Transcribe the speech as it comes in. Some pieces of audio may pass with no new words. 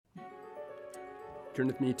Turn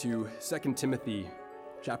with me to 2 Timothy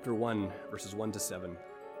chapter 1, verses 1 to 7.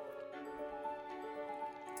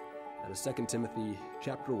 That is 2 Timothy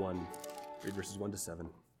chapter 1, read verses 1 to 7.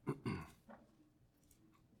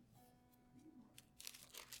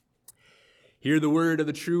 Hear the word of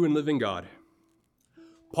the true and living God.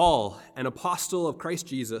 Paul, an apostle of Christ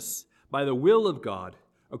Jesus, by the will of God,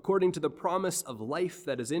 according to the promise of life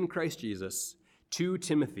that is in Christ Jesus, to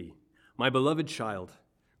Timothy, my beloved child,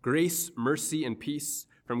 grace, mercy, and peace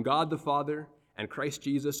from God the Father and Christ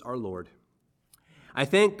Jesus our Lord. I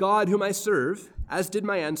thank God whom I serve, as did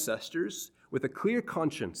my ancestors, with a clear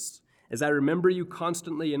conscience, as I remember you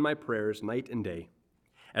constantly in my prayers night and day.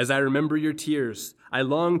 As I remember your tears, I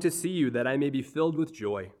long to see you that I may be filled with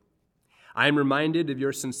joy. I am reminded of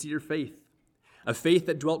your sincere faith, a faith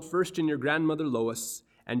that dwelt first in your grandmother Lois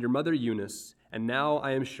and your mother Eunice, and now,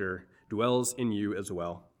 I am sure, dwells in you as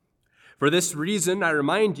well. For this reason, I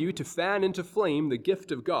remind you to fan into flame the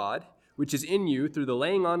gift of God, which is in you through the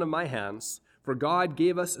laying on of my hands. For God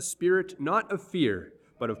gave us a spirit not of fear,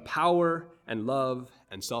 but of power and love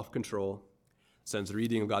and self-control. This ends the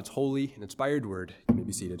reading of God's holy and inspired word. You may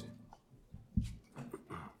be seated.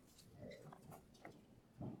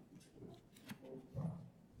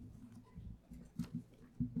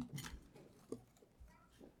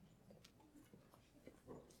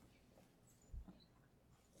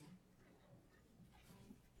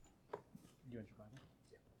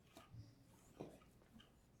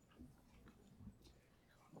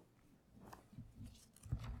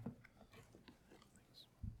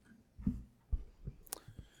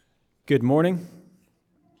 Good morning.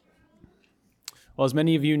 Well, as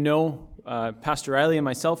many of you know, Pastor Riley and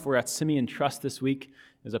myself were at Simeon Trust this week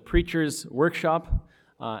as a preacher's workshop,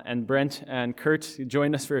 and Brent and Kurt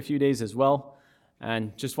joined us for a few days as well.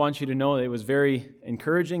 And just want you to know that it was very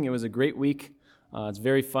encouraging. It was a great week. It's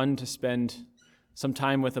very fun to spend some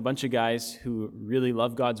time with a bunch of guys who really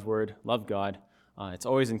love God's word, love God. It's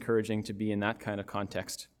always encouraging to be in that kind of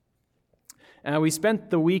context. We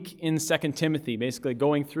spent the week in 2 Timothy, basically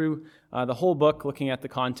going through the whole book, looking at the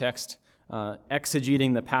context,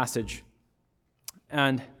 exegeting the passage.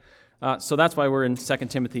 And so that's why we're in 2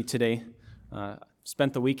 Timothy today.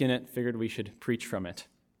 Spent the week in it, figured we should preach from it.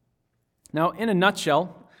 Now, in a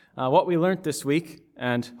nutshell, what we learned this week,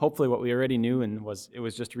 and hopefully what we already knew and it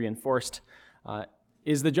was just reinforced,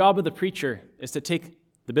 is the job of the preacher is to take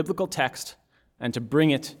the biblical text and to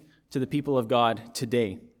bring it to the people of God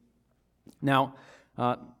today. Now,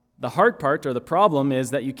 the hard part or the problem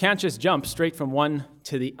is that you can't just jump straight from one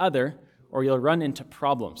to the other or you'll run into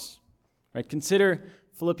problems. Right? Consider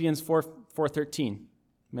Philippians 4:13.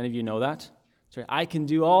 Many of you know that. That's right. I can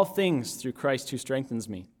do all things through Christ who strengthens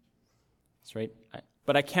me. That's right.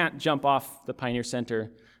 But I can't jump off the Pioneer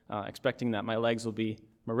Center expecting that my legs will be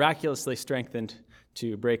miraculously strengthened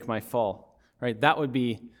to break my fall. Right? That would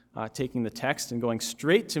be taking the text and going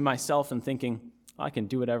straight to myself and thinking, I can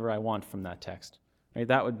do whatever I want from that text. Right?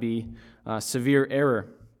 That would be severe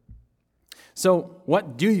error. So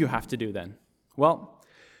what do you have to do then? Well,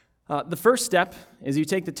 the first step is you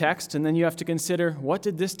take the text and then you have to consider, what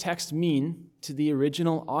did this text mean to the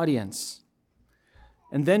original audience?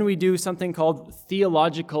 And then we do something called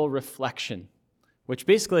theological reflection, which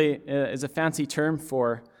basically is a fancy term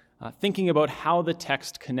for thinking about how the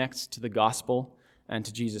text connects to the gospel and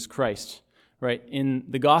to Jesus Christ. Right? In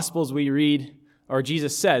the Gospels we read, or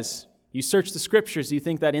Jesus says, you search the scriptures, you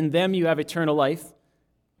think that in them you have eternal life,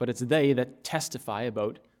 but it's they that testify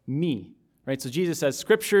about me. Right? So Jesus says,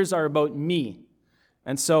 scriptures are about me.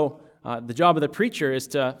 And so the job of the preacher is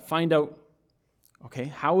to find out, okay,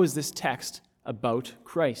 how is this text about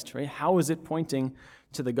Christ? Right? How is it pointing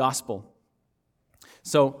to the gospel?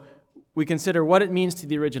 So we consider what it means to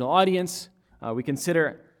the original audience. We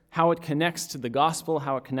consider how it connects to the gospel,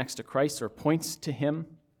 how it connects to Christ or points to him.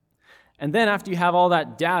 And then after you have all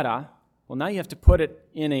that data, well, now you have to put it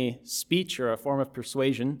in a speech or a form of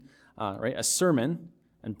persuasion, right, a sermon,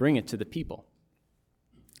 and bring it to the people.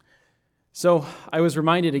 So I was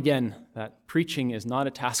reminded again that preaching is not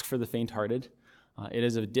a task for the faint-hearted. It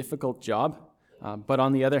is a difficult job, but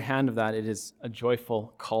on the other hand of that, it is a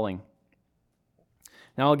joyful calling.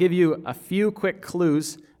 Now I'll give you a few quick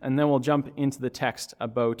clues, and then we'll jump into the text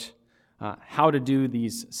about how to do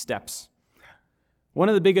these steps. One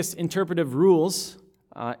of the biggest interpretive rules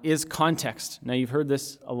is context. Now, you've heard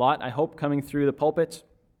this a lot, I hope, coming through the pulpit,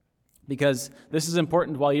 because this is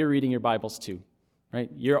important while you're reading your Bibles too, right?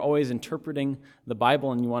 You're always interpreting the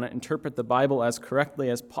Bible, and you want to interpret the Bible as correctly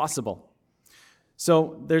as possible.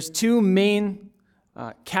 So there's two main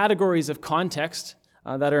categories of context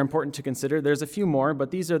that are important to consider. There's a few more,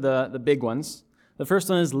 but these are the big ones. The first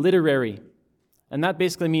one is literary. And that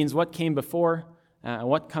basically means what came before and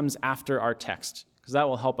what comes after our text, because that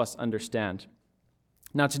will help us understand.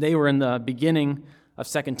 Now, today we're in the beginning of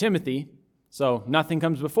 2 Timothy, so nothing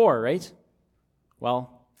comes before, right?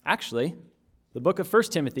 Well, actually, the book of 1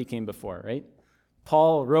 Timothy came before, right?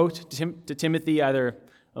 Paul wrote to Timothy either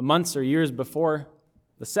months or years before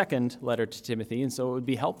the second letter to Timothy, and so it would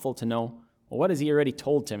be helpful to know, well, what has he already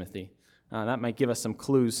told Timothy? That might give us some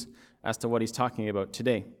clues as to what he's talking about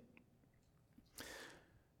today.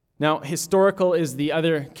 Now, historical is the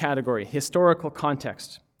other category, historical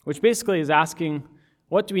context, which basically is asking,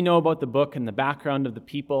 what do we know about the book and the background of the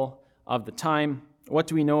people of the time? What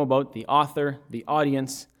do we know about the author, the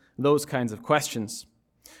audience, those kinds of questions?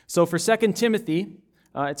 So for 2 Timothy,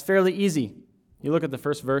 it's fairly easy. You look at the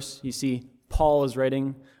first verse, you see Paul is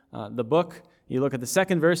writing the book. You look at the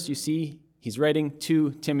second verse, you see he's writing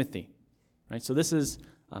to Timothy. Right? So this is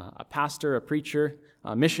a pastor, a preacher,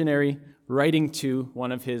 a missionary writing to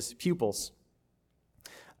one of his pupils.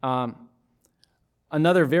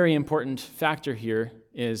 Another very important factor here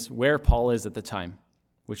is where Paul is at the time,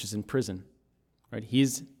 which is in prison. Right?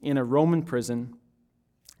 He's in a Roman prison,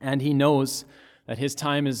 and he knows that his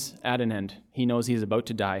time is at an end. He knows he's about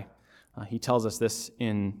to die. He tells us this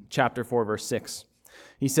in chapter 4, verse 6.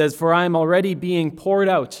 He says, "For I am already being poured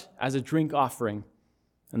out as a drink offering,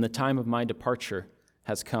 and the time of my departure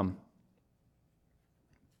has come."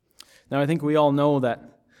 Now, I think we all know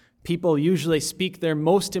that people usually speak their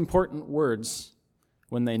most important words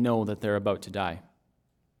when they know that they're about to die.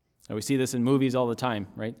 And we see this in movies all the time,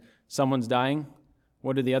 right? Someone's dying.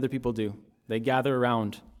 What do the other people do? They gather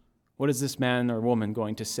around. What is this man or woman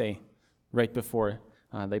going to say right before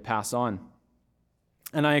they pass on?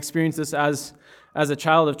 And I experienced this as a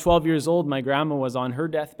child of 12 years old. My grandma was on her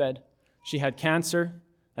deathbed. She had cancer,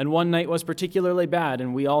 and one night was particularly bad,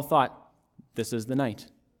 and we all thought, this is the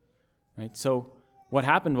night. Right? So what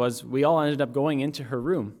happened was we all ended up going into her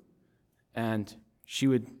room, and she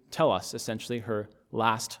would tell us essentially her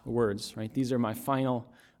last words. Right? These are my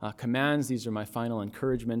final commands. These are my final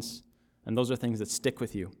encouragements, and those are things that stick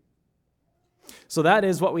with you. So that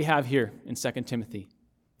is what we have here in 2 Timothy.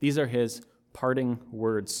 These are his parting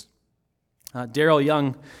words. Daryl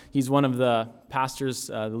Young, he's one of the pastors,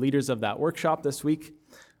 the leaders of that workshop this week.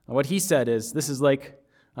 What he said is, this is like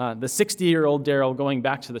the 60-year-old Daryl going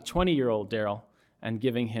back to the 20-year-old Daryl and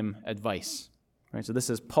giving him advice. Right? So this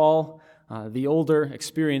is Paul, the older,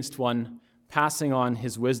 experienced one, passing on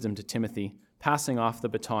his wisdom to Timothy, passing off the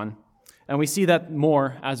baton. And we see that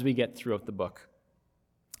more as we get throughout the book.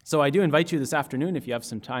 So I do invite you this afternoon, if you have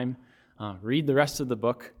some time, read the rest of the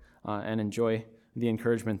book and enjoy the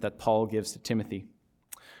encouragement that Paul gives to Timothy.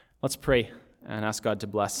 Let's pray and ask God to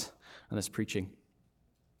bless this preaching.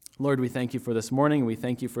 Lord, we thank you for this morning. We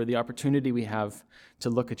thank you for the opportunity we have to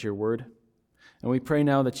look at your word. And we pray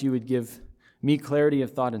now that you would give me clarity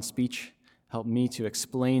of thought and speech. Help me to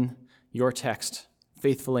explain your text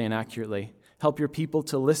faithfully and accurately. Help your people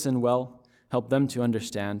to listen well. Help them to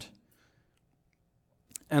understand.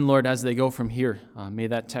 And Lord, as they go from here, may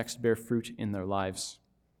that text bear fruit in their lives.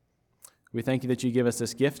 We thank you that you give us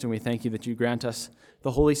this gift, and we thank you that you grant us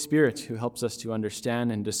the Holy Spirit who helps us to understand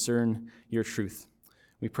and discern your truth.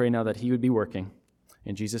 We pray now that he would be working.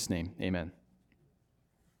 In Jesus' name, amen.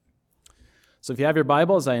 So if you have your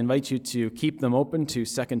Bibles, I invite you to keep them open to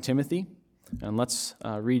 2 Timothy, and let's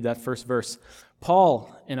read that first verse.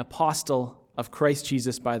 Paul, an apostle of Christ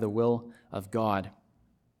Jesus by the will of God.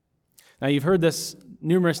 Now, you've heard this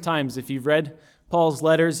numerous times. If you've read Paul's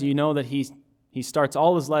letters, you know that he starts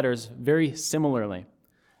all his letters very similarly.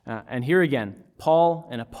 And here again, Paul,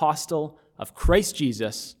 an apostle of Christ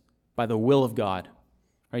Jesus by the will of God.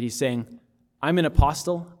 Right? He's saying, I'm an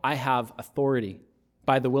apostle. I have authority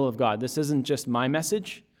by the will of God. This isn't just my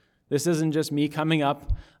message. This isn't just me coming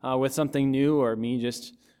up with something new, or me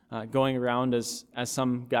just going around as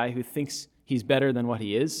some guy who thinks he's better than what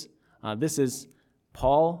he is. This is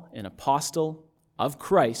Paul, an apostle of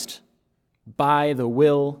Christ by the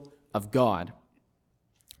will of God.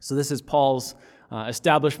 So this is Paul's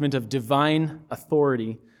establishment of divine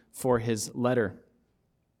authority for his letter.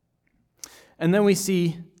 And then we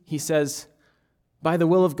see, he says, by the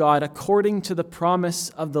will of God, according to the promise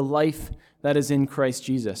of the life that is in Christ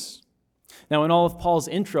Jesus. Now, in all of Paul's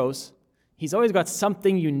intros, he's always got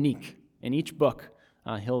something unique. In each book,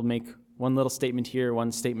 he'll make one little statement here,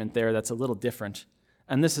 one statement there that's a little different.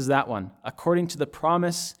 And this is that one, according to the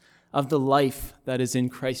promise of the life that is in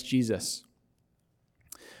Christ Jesus.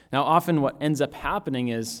 Now, often what ends up happening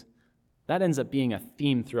is that ends up being a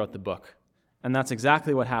theme throughout the book. And that's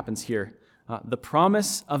exactly what happens here. The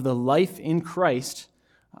promise of the life in Christ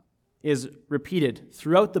is repeated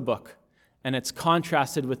throughout the book. And it's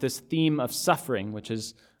contrasted with this theme of suffering, which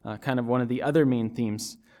is kind of one of the other main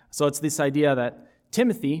themes. So it's this idea that,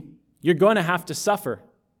 Timothy, you're going to have to suffer,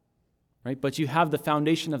 right? But you have the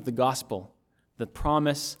foundation of the gospel, the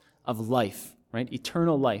promise of life, right?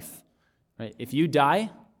 Eternal life, right? If you die,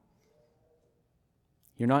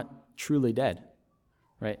 you're not truly dead,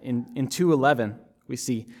 right? In 2:11, we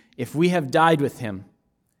see, if we have died with him,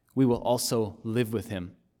 we will also live with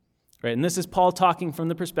him, right? And this is Paul talking from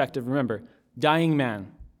the perspective, remember, dying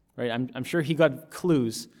man, right? I'm sure he got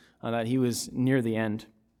clues that he was near the end.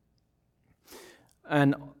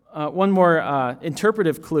 And one more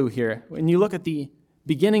interpretive clue here. When you look at the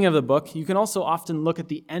beginning of the book, you can also often look at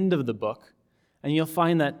the end of the book, and you'll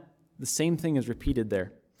find that the same thing is repeated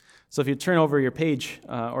there. So if you turn over your page,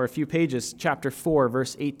 or a few pages, chapter 4,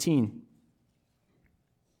 verse 18.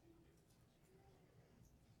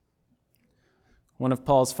 One of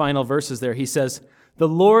Paul's final verses there, he says, "The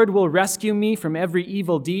Lord will rescue me from every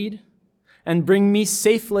evil deed and bring me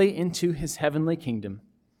safely into his heavenly kingdom.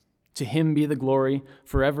 To him be the glory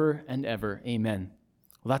forever and ever. Amen."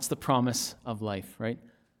 Well, that's the promise of life, right?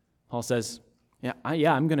 Paul says,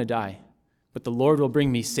 I'm going to die, but the Lord will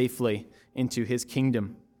bring me safely into his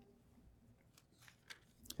kingdom.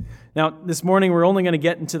 Now, this morning we're only going to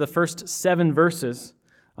get into the first 7 verses,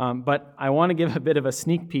 but I want to give a bit of a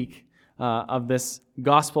sneak peek of this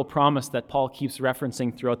gospel promise that Paul keeps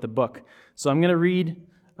referencing throughout the book. So I'm going to read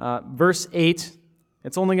verse 8.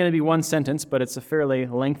 It's only going to be one sentence, but it's a fairly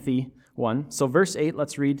lengthy one. So verse 8,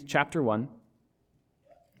 let's read chapter 1.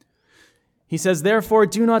 He says, "Therefore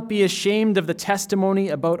do not be ashamed of the testimony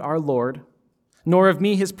about our Lord, nor of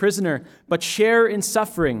me his prisoner, but share in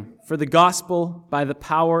suffering for the gospel by the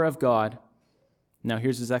power of God." Now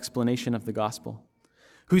here's his explanation of the gospel.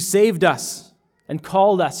 "Who saved us and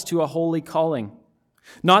called us to a holy calling,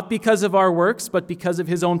 not because of our works, but because of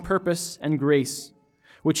his own purpose and grace,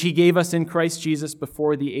 which he gave us in Christ Jesus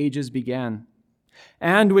before the ages began,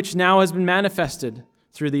 and which now has been manifested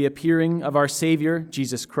through the appearing of our Savior,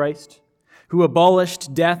 Jesus Christ, who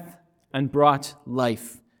abolished death and brought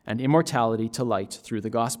life and immortality to light through the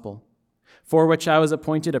gospel, for which I was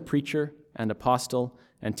appointed a preacher and apostle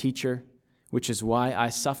and teacher, which is why I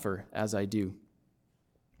suffer as I do."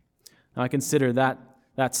 Now I consider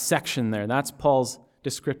that section there, that's Paul's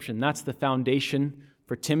description. That's the foundation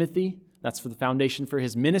for Timothy. That's for the foundation for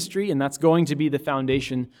his ministry, and that's going to be the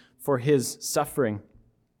foundation for his suffering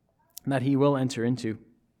that he will enter into.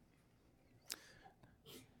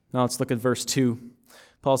 Now let's look at verse 2.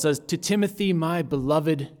 Paul says, "To Timothy, my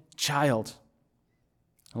beloved child."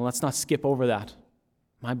 Well, let's not skip over that.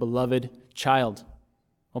 My beloved child.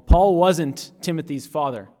 Well, Paul wasn't Timothy's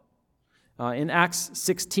father. In Acts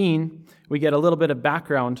 16, we get a little bit of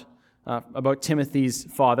background about Timothy's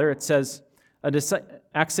father. It says,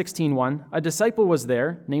 Acts 16:1, "A disciple was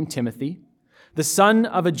there named Timothy, the son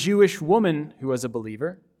of a Jewish woman who was a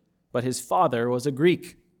believer, but his father was a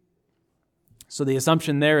Greek." So the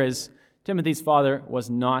assumption there is Timothy's father was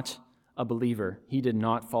not a believer. He did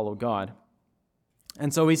not follow God.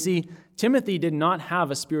 And so we see Timothy did not have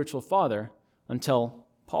a spiritual father until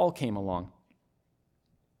Paul came along.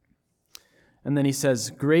 And then he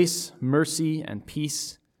says, "Grace, mercy, and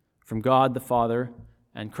peace from God the Father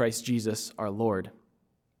and Christ Jesus our Lord."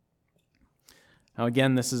 Now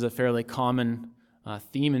again, this is a fairly common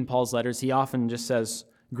theme in Paul's letters. He often just says,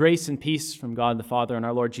 "Grace and peace from God the Father and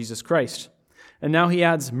our Lord Jesus Christ." And now he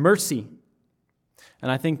adds mercy.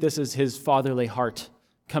 And I think this is his fatherly heart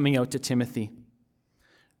coming out to Timothy.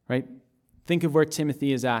 Right? Think of where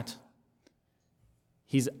Timothy is at.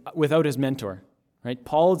 He's without his mentor. Right?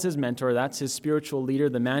 Paul is his mentor. That's his spiritual leader,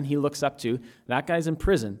 the man he looks up to. That guy's in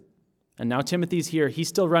prison. And now Timothy's here. He's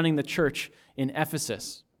still running the church in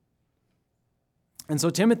Ephesus. And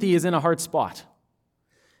so Timothy is in a hard spot.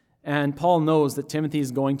 And Paul knows that Timothy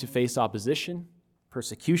is going to face opposition,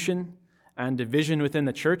 persecution, and division within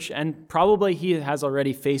the church. And probably he has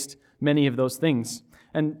already faced many of those things.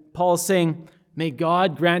 And Paul is saying, may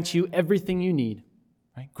God grant you everything you need.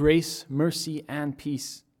 Right? Grace, mercy, and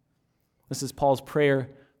peace. This is Paul's prayer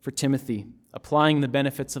for Timothy, applying the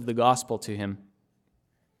benefits of the gospel to him.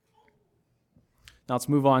 Now let's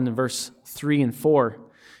move on to verse 3 and 4.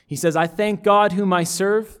 He says, "I thank God whom I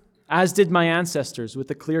serve, as did my ancestors, with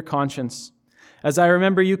a clear conscience, as I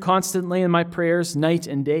remember you constantly in my prayers night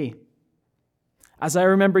and day. As I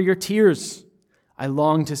remember your tears, I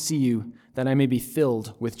long to see you, that I may be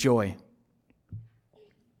filled with joy."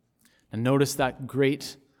 And notice that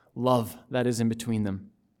great love that is in between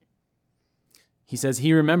them. He says,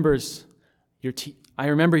 he remembers I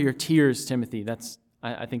remember your tears, Timothy. That's,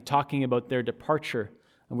 I think, talking about their departure,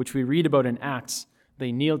 which we read about in Acts.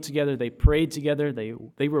 They kneeled together. They prayed together.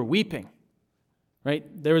 They were weeping, right?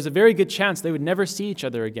 There was a very good chance they would never see each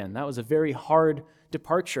other again. That was a very hard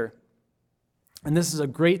departure. And this is a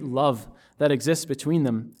great love that exists between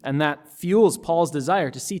them, and that fuels Paul's desire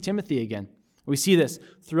to see Timothy again. We see this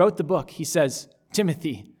throughout the book. He says,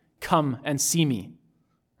 Timothy, come and see me.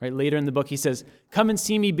 Right? Later in the book, he says, come and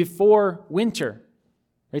see me before winter.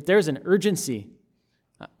 Right? There's an urgency.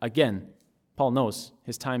 Again, Paul knows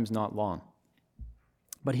his time's not long,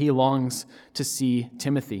 but he longs to see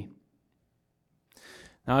Timothy.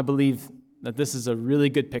 Now, I believe that this is a really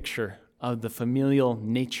good picture of the familial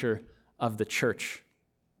nature of the church.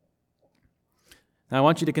 Now, I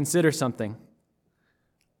want you to consider something.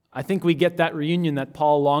 I think we get that reunion that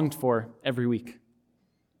Paul longed for every week.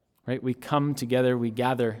 Right? We come together, we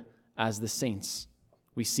gather as the saints.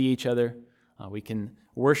 We see each other. We can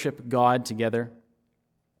worship God together.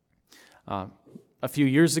 A few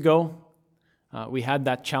years ago, we had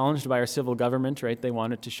that challenged by our civil government, right? They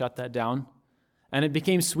wanted to shut that down. And it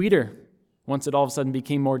became sweeter once it all of a sudden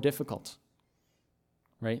became more difficult.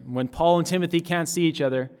 Right? When Paul and Timothy can't see each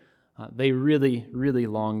other, they really, really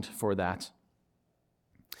longed for that.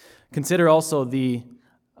 Consider also the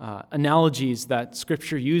analogies that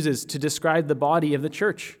Scripture uses to describe the body of the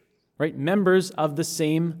church, right? Members of the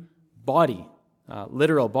same body,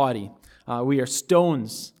 literal body. We are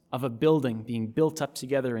stones of a building being built up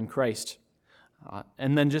together in Christ.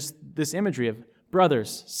 And then just this imagery of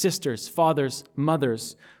brothers, sisters, fathers,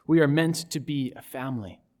 mothers. We are meant to be a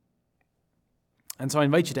family. And so I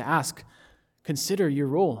invite you to ask, consider your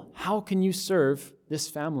role. How can you serve this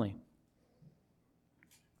family?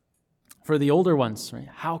 For the older ones, right?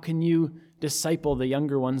 How can you disciple the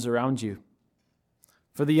younger ones around you?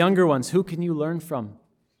 For the younger ones, who can you learn from?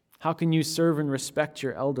 How can you serve and respect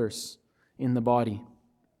your elders in the body?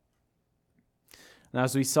 And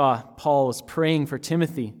as we saw, Paul was praying for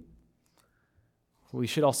Timothy. We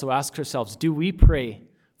should also ask ourselves, do we pray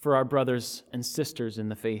for our brothers and sisters in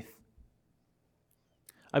the faith?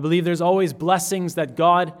 I believe there's always blessings that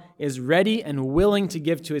God is ready and willing to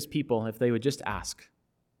give to his people if they would just ask.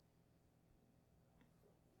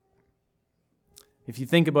 If you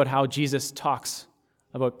think about how Jesus talks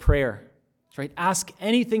about prayer, right? Ask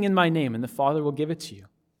anything in my name and the Father will give it to you.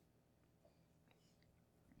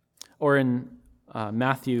 Or in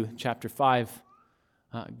Matthew chapter 5,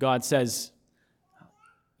 God says,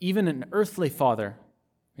 even an earthly father,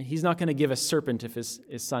 he's not going to give a serpent if his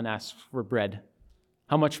son asks for bread.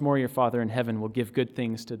 How much more your Father in heaven will give good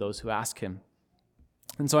things to those who ask him.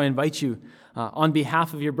 And so I invite you, on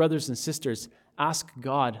behalf of your brothers and sisters, ask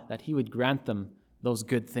God that he would grant them those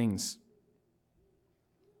good things.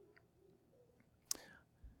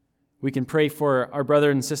 We can pray for our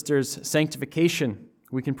brother and sisters' sanctification.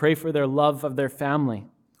 We can pray for their love of their family.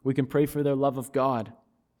 We can pray for their love of God.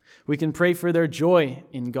 We can pray for their joy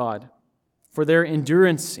in God, for their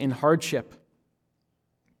endurance in hardship.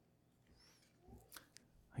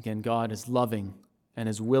 Again, God is loving and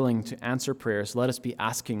is willing to answer prayers. Let us be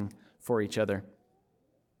asking for each other.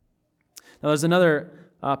 Now, there's another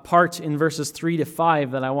part in verses 3 to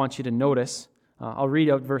 5 that I want you to notice. I'll read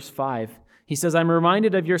out verse 5. He says, I'm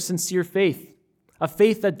reminded of your sincere faith, a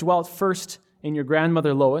faith that dwelt first in your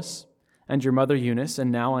grandmother Lois and your mother Eunice,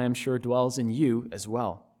 and now I am sure dwells in you as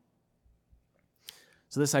well.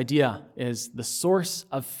 So this idea is the source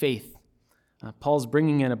of faith. Paul's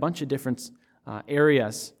bringing in a bunch of different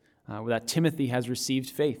areas that Timothy has received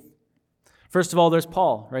faith. First of all, there's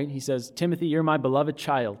Paul, right? He says, Timothy, you're my beloved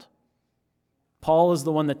child. Paul is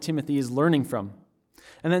the one that Timothy is learning from.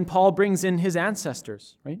 And then Paul brings in his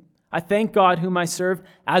ancestors, right? I thank God whom I serve,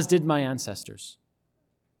 as did my ancestors.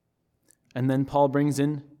 And then Paul brings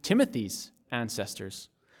in Timothy's ancestors,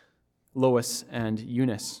 Lois and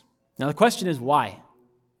Eunice. Now the question is why?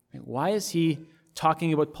 Why is he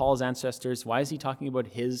talking about Paul's ancestors? Why is he talking about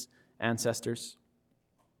his ancestors?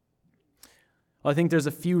 Well, I think there's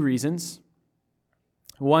a few reasons.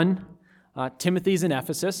 One, Timothy's in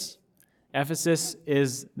Ephesus. Ephesus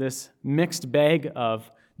is this mixed bag of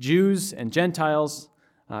Jews and Gentiles,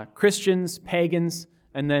 Christians, pagans,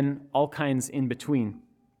 and then all kinds in between.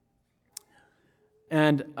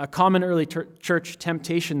 And a common early church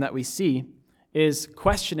temptation that we see is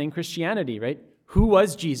questioning Christianity, right? Who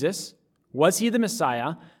was Jesus? Was he the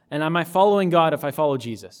Messiah? And am I following God if I follow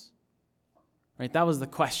Jesus? Right? That was the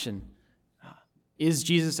question. Is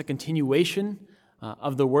Jesus a continuation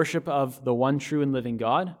of the worship of the one true and living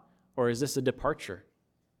God? Or is this a departure?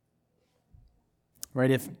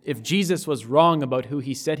 Right? If Jesus was wrong about who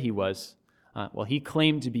he said he was, well, he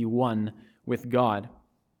claimed to be one with God.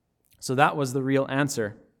 So that was the real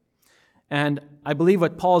answer. And I believe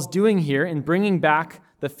what Paul's doing here in bringing back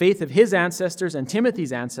the faith of his ancestors and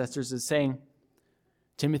Timothy's ancestors is saying,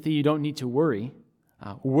 Timothy, you don't need to worry.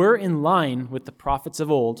 We're in line with the prophets of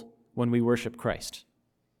old when we worship Christ.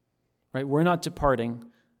 Right? We're not departing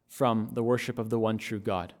from the worship of the one true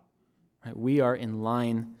God. Right? We are in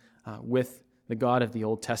line with the God of the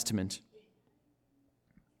Old Testament.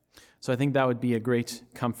 So I think that would be a great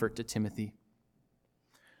comfort to Timothy.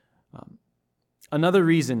 Another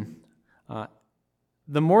reason,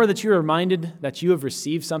 the more that you are reminded that you have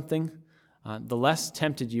received something, the less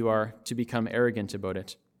tempted you are to become arrogant about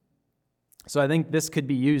it. So I think this could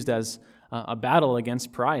be used as a battle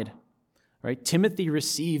against pride. Right? Timothy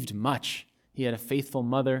received much. He had a faithful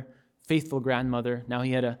mother, faithful grandmother. Now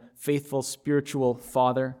he had a faithful spiritual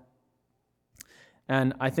father.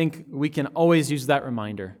 And I think we can always use that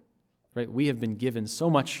reminder. Right? We have been given so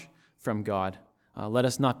much from God. Let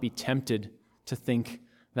us not be tempted to think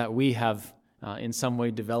that we have in some way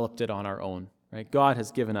developed it on our own. Right? God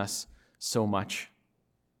has given us so much.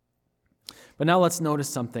 But now let's notice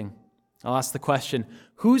something. I'll ask the question,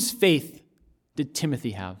 whose faith did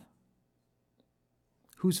Timothy have?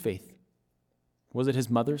 Whose faith? Was it his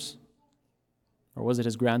mother's? Or was it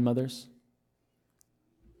his grandmother's?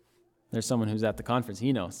 There's someone who's at the conference.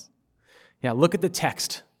 He knows. Yeah, look at the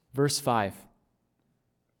text. Verse 5.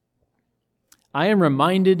 I am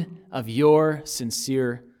reminded of your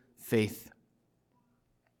sincere faith.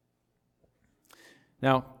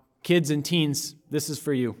 Now, kids and teens, this is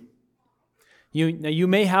for you. You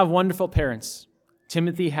may have wonderful parents.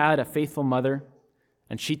 Timothy had a faithful mother,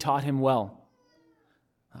 and she taught him well.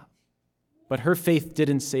 But her faith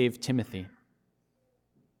didn't save Timothy.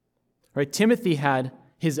 Right? Timothy had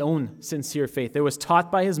his own sincere faith. It was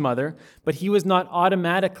taught by his mother, but he was not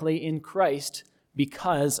automatically in Christ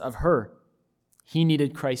because of her. He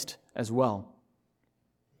needed Christ as well.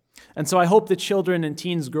 And so I hope the children and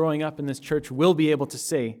teens growing up in this church will be able to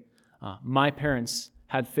say, my parents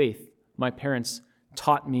had faith. My parents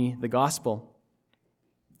taught me the gospel.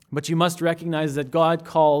 But you must recognize that God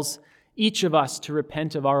calls each of us to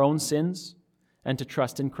repent of our own sins and to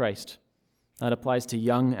trust in Christ. That applies to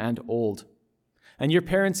young and old. And your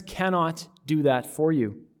parents cannot do that for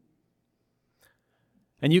you.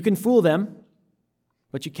 And you can fool them,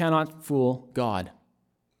 but you cannot fool God.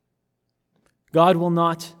 God will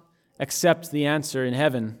not accept the answer in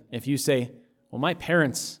heaven if you say, well, my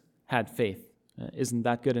parents had faith. Isn't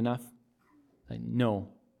that good enough? No.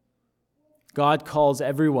 God calls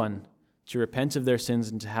everyone to repent of their sins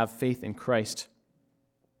and to have faith in Christ.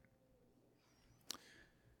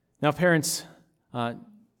 Now, parents,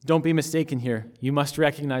 don't be mistaken here. You must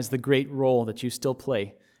recognize the great role that you still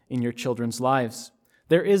play in your children's lives.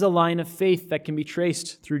 There is a line of faith that can be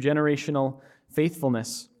traced through generational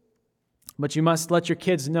faithfulness. But you must let your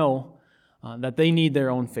kids know that they need their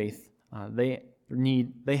own faith.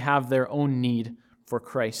 They have their own need for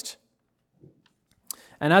Christ.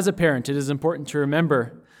 And as a parent, it is important to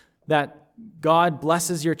remember that God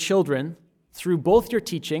blesses your children through both your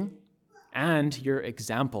teaching and your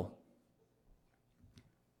example.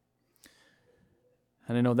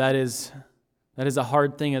 And I know that is a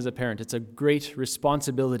hard thing as a parent. It's a great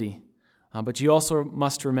responsibility. But you also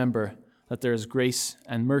must remember that there is grace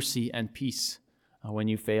and mercy and peace when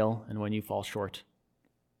you fail and when you fall short.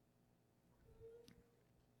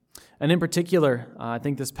 And in particular, I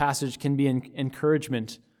think this passage can be an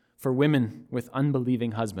encouragement for women with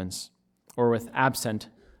unbelieving husbands or with absent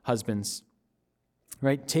husbands.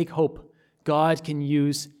 Right? Take hope. God can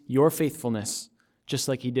use your faithfulness just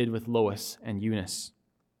like he did with Lois and Eunice.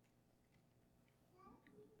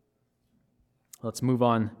 Let's move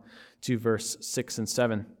on to verse 6 and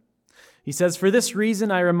 7. He says, "For this reason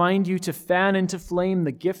I remind you to fan into flame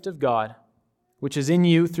the gift of God, which is in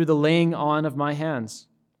you through the laying on of my hands.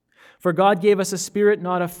 For God gave us a spirit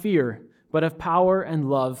not of fear, but of power and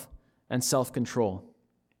love and self-control."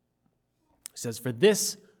 He says, for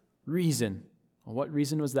this reason. Well, what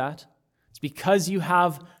reason was that? It's because you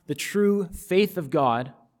have the true faith of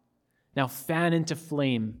God. Now fan into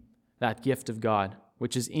flame that gift of God,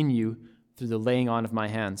 which is in you through the laying on of my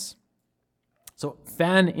hands. So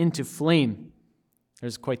fan into flame.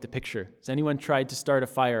 There's quite the picture. Has anyone tried to start a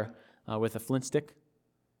fire with a flint stick?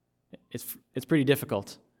 It's pretty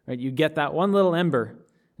difficult. Right? You get that one little ember,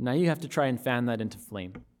 and now you have to try and fan that into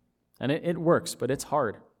flame. And it works, but it's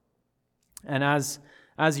hard. And as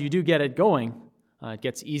you do get it going, it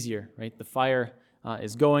gets easier, right? The fire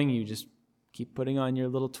is going, you just keep putting on your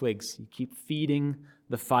little twigs. You keep feeding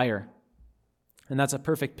the fire. And that's a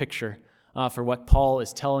perfect picture for what Paul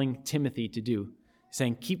is telling Timothy to do. He's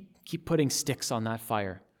saying, keep putting sticks on that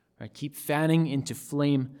fire. Right? Keep fanning into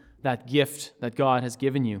flame that gift that God has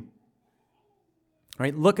given you.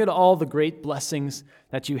 Right? Look at all the great blessings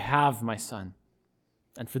that you have, my son.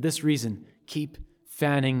 And for this reason, keep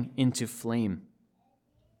fanning into flame.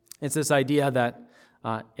 It's this idea that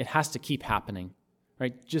it has to keep happening.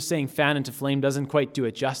 Right? Just saying fan into flame doesn't quite do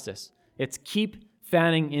it justice. It's keep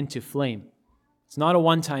fanning into flame. It's not a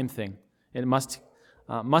one-time thing. It must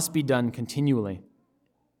be done continually.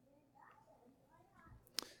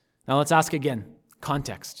 Now let's ask again,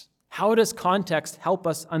 context. How does context help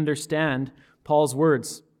us understand Paul's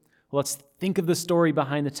words? Well, let's think of the story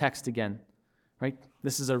behind the text again. Right?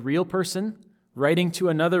 This is a real person writing to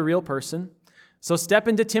another real person. So step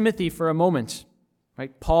into Timothy for a moment.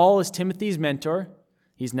 Right? Paul is Timothy's mentor.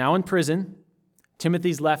 He's now in prison.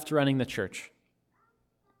 Timothy's left running the church.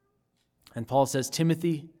 And Paul says,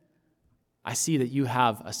 Timothy, I see that you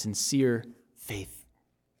have a sincere faith.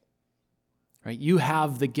 Right? You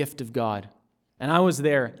have the gift of God. And I was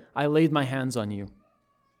there. I laid my hands on you.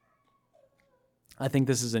 I think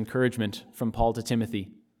this is encouragement from Paul to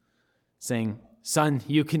Timothy, saying, son,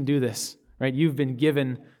 you can do this. Right? You've been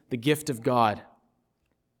given the gift of God.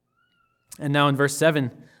 And now in verse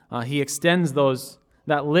 7, he extends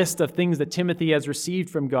that list of things that Timothy has received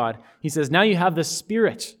from God. He says, now you have the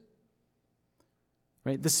Spirit.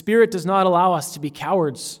 Right? The Spirit does not allow us to be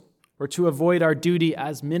cowards or to avoid our duty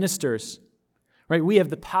as ministers. Right? We have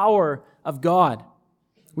the power of God.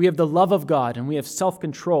 We have the love of God, and we have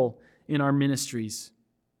self-control in our ministries.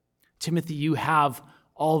 Timothy, you have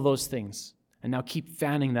all those things. And now keep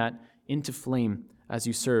fanning that into flame as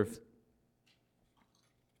you serve.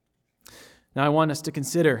 Now I want us to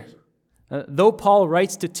consider, though Paul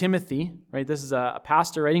writes to Timothy, right? This is a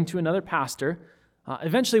pastor writing to another pastor.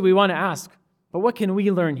 Eventually we want to ask, but what can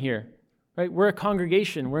we learn here? Right? We're a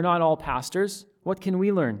congregation. We're not all pastors. What can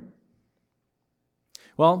we learn?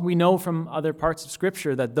 Well, we know from other parts of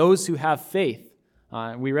Scripture that those who have faith,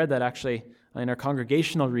 we read that actually in our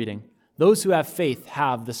congregational reading, those who have faith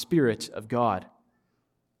have the Spirit of God.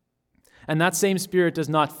 And that same Spirit does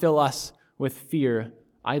not fill us with fear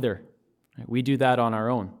either. We do that on our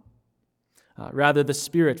own. Rather, the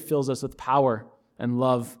Spirit fills us with power and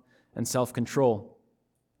love and self-control.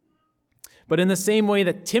 But in the same way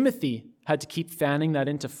that Timothy had to keep fanning that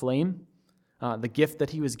into flame, the gift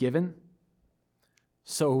that he was given,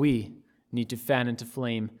 so we need to fan into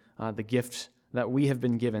flame the gift that we have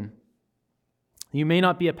been given. You may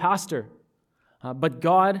not be a pastor, but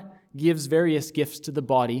God gives various gifts to the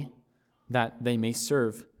body that they may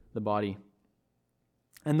serve the body.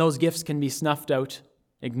 And those gifts can be snuffed out,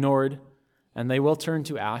 ignored, and they will turn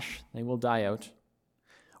to ash, they will die out.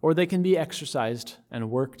 Or they can be exercised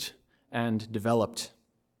and worked and developed.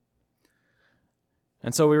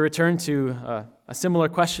 And so we return to a similar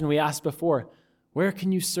question we asked before. Where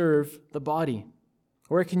can you serve the body?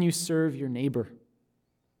 Where can you serve your neighbor?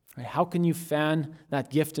 Right? How can you fan that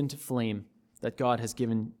gift into flame that God has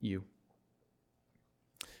given you?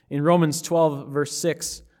 In Romans 12, verse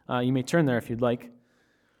 6, you may turn there if you'd like,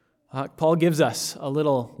 Paul gives us a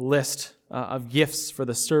little list of gifts for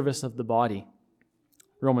the service of the body.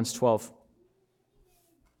 Romans 12.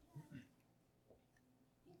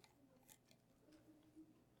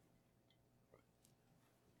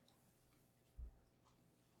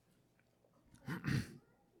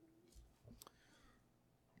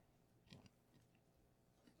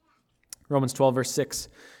 Romans 12, verse 6.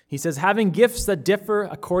 He says, having gifts that differ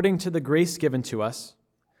according to the grace given to us,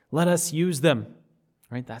 let us use them.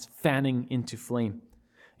 Right? That's fanning into flame.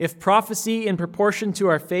 If prophecy in proportion to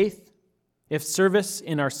our faith, if service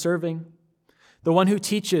in our serving, the one who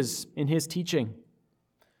teaches in his teaching,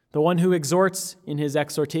 the one who exhorts in his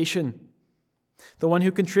exhortation, the one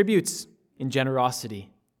who contributes in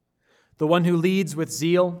generosity, the one who leads with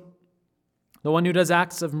zeal, the one who does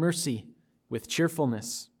acts of mercy with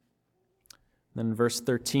cheerfulness. Then verse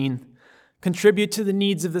 13, contribute to the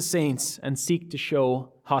needs of the saints and seek to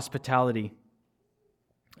show hospitality.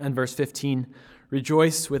 And verse 15,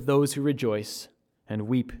 rejoice with those who rejoice and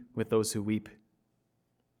weep with those who weep.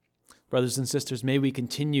 Brothers and sisters, may we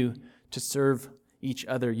continue to serve each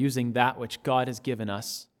other using that which God has given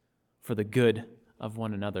us for the good of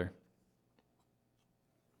one another.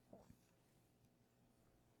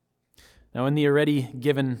 Now, in the already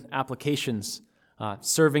given applications,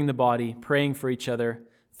 serving the body, praying for each other,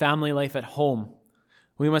 family life at home,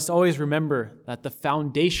 we must always remember that the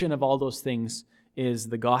foundation of all those things is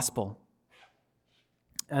the gospel.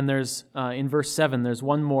 And there's, in verse 7, there's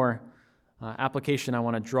one more application I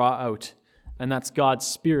want to draw out, and that's God's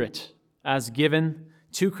Spirit as given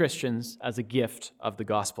to Christians as a gift of the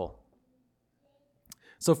gospel.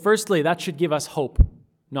 So firstly, that should give us hope,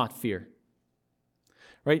 not fear.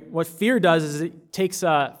 right? What fear does is it takes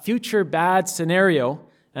a future bad scenario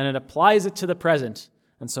and it applies it to the present.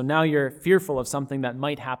 And so now you're fearful of something that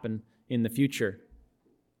might happen in the future.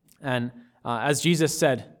 And as Jesus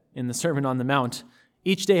said in the Sermon on the Mount,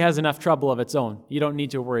 each day has enough trouble of its own. You don't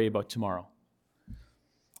need to worry about tomorrow.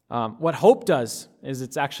 What hope does is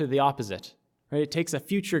it's actually the opposite. Right? It takes a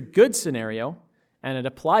future good scenario and it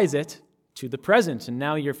applies it to the present. And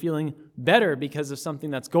now you're feeling better because of something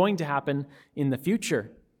that's going to happen in the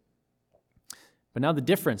future. But now the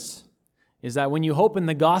difference is that when you hope in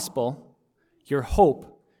the gospel, your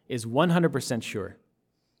hope is 100% sure.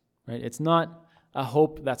 Right? It's not a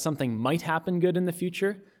hope that something might happen good in the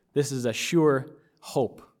future. This is a sure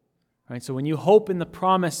hope. Right? So when you hope in the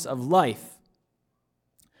promise of life,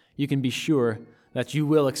 you can be sure that you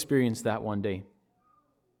will experience that one day.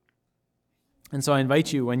 And so I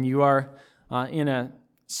invite you, when you are in a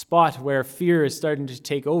spot where fear is starting to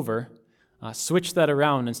take over, switch that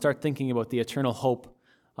around and start thinking about the eternal hope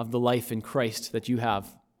of the life in Christ that you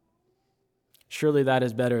have. Surely that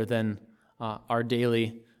is better than our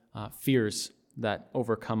daily fears that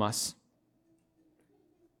overcome us.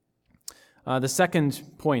 The second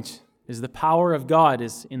point is the power of God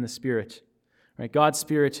is in the Spirit. Right? God's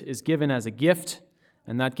Spirit is given as a gift,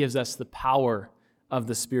 and that gives us the power of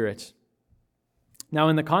the Spirit. Now,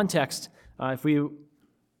 in the context, if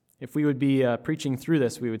we would be preaching through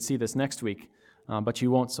this, we would see this next week, but you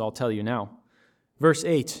won't, so I'll tell you now. Verse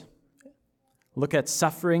 8, look at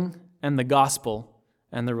suffering and the gospel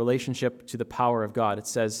and the relationship to the power of God. It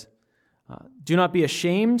says, do not be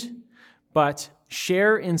ashamed, but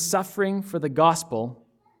share in suffering for the gospel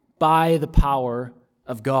by the power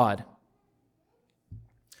of God.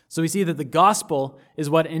 So we see that the gospel is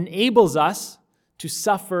what enables us to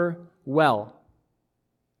suffer well.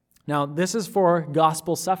 Now, this is for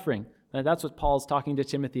gospel suffering. Now, that's what Paul's talking to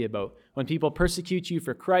Timothy about. When people persecute you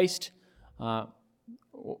for Christ,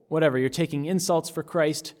 whatever, you're taking insults for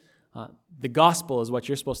Christ, the gospel is what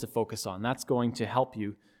you're supposed to focus on. That's going to help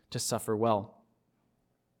you to suffer well.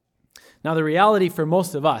 Now, the reality for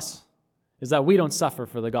most of us is that we don't suffer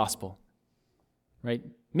for the gospel, right?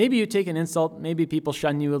 Maybe you take an insult. Maybe people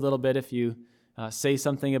shun you a little bit if you say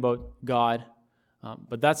something about God,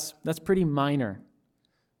 but that's pretty minor.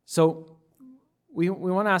 So we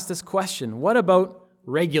want to ask this question: what about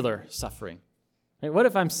regular suffering? Right? What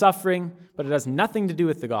if I'm suffering, but it has nothing to do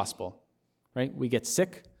with the gospel? Right? We get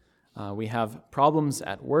sick. We have problems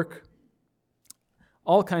at work.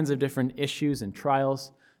 All kinds of different issues and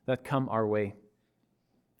trials that come our way.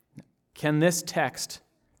 Can this text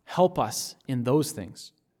help us in those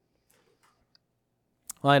things?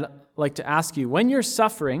 Well, I'd like to ask you, when you're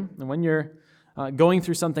suffering and when you're going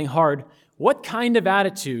through something hard, what kind of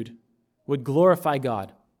attitude would glorify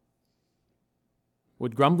God?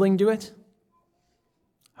 Would grumbling do it?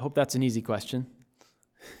 I hope that's an easy question.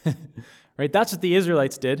 Right? That's what the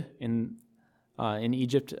Israelites did in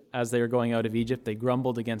Egypt as they were going out of Egypt. They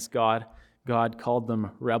grumbled against God. God called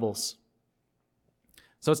them rebels.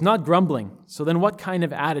 So it's not grumbling. So then what kind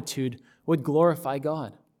of attitude would glorify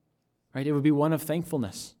God? Right? It would be one of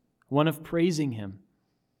thankfulness, one of praising Him.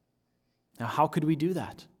 Now, how could we do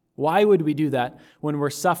that? Why would we do that when we're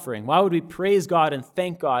suffering? Why would we praise God and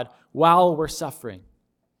thank God while we're suffering?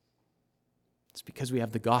 It's because we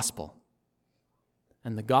have the gospel.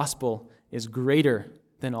 And the gospel is greater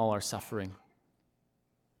than all our suffering.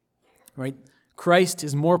 Right? Christ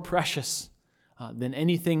is more precious than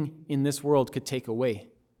anything in this world could take away.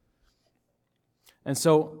 And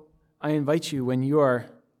so I invite you, when you are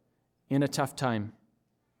in a tough time,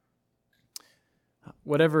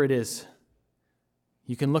 whatever it is,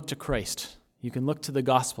 you can look to Christ. You can look to the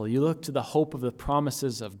gospel. You look to the hope of the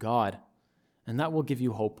promises of God, and that will give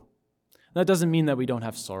you hope. That doesn't mean that we don't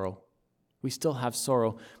have sorrow. We still have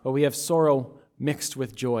sorrow, but we have sorrow mixed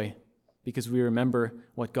with joy because we remember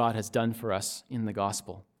what God has done for us in the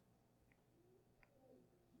gospel.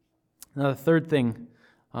 Now, the third thing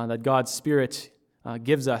that God's Spirit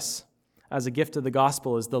gives us as a gift of the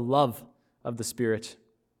gospel is the love of the Spirit.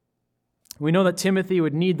 We know that Timothy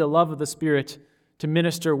would need the love of the Spirit to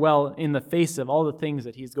minister well in the face of all the things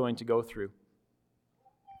that he's going to go through.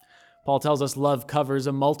 Paul tells us love covers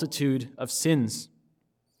a multitude of sins.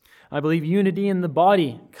 I believe unity in the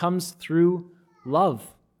body comes through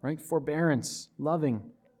love, right? Forbearance, loving.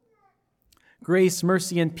 Grace,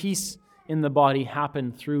 mercy, and peace in the body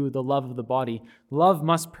happen through the love of the body. Love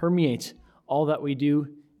must permeate all that we do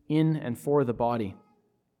in and for the body.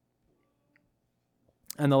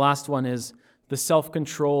 And the last one is the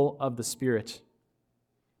self-control of the Spirit.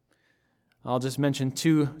 I'll just mention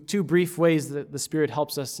two brief ways that the Spirit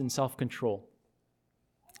helps us in self-control.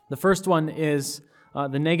 The first one is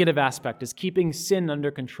the negative aspect, is keeping sin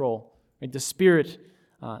under control. Right? The Spirit,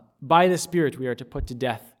 by the Spirit, we are to put to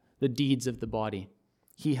death the deeds of the body.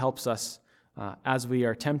 He helps us as we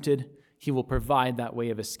are tempted. He will provide that way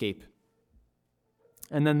of escape.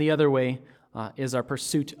 And then the other way is our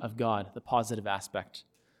pursuit of God, the positive aspect.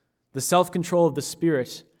 The self-control of the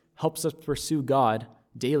Spirit helps us pursue God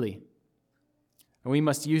daily. And we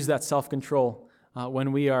must use that self-control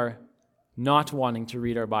when we are not wanting to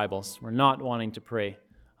read our Bibles. We're not wanting to pray.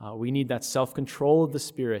 We need that self-control of the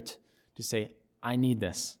Spirit to say, I need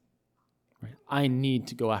this. Right? I need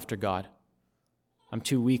to go after God. I'm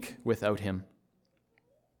too weak without Him.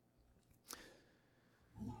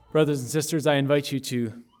 Brothers and sisters, I invite you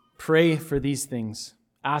to pray for these things.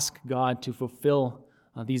 Ask God to fulfill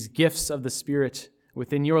these gifts of the Spirit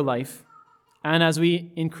within your life. And as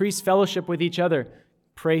we increase fellowship with each other,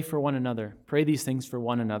 pray for one another. Pray these things for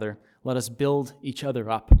one another. Let us build each other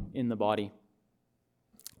up in the body.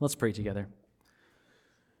 Let's pray together.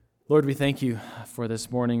 Lord, we thank you for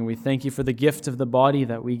this morning. We thank you for the gift of the body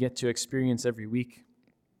that we get to experience every week.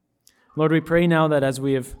 Lord, we pray now that as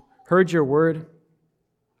we have heard your word,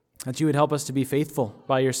 that you would help us to be faithful.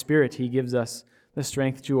 By your Spirit, He gives us the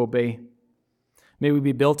strength to obey. May we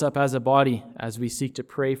be built up as a body as we seek to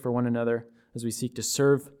pray for one another, as we seek to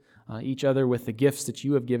serve each other with the gifts that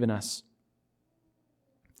you have given us.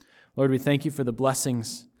 Lord, we thank you for the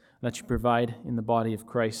blessings that you provide in the body of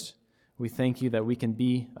Christ. We thank you that we can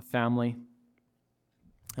be a family.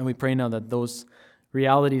 And we pray now that those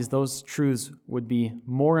realities, those truths would be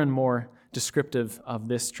more and more descriptive of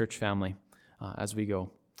this church family as we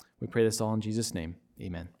go. We pray this all in Jesus' name.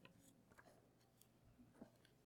 Amen.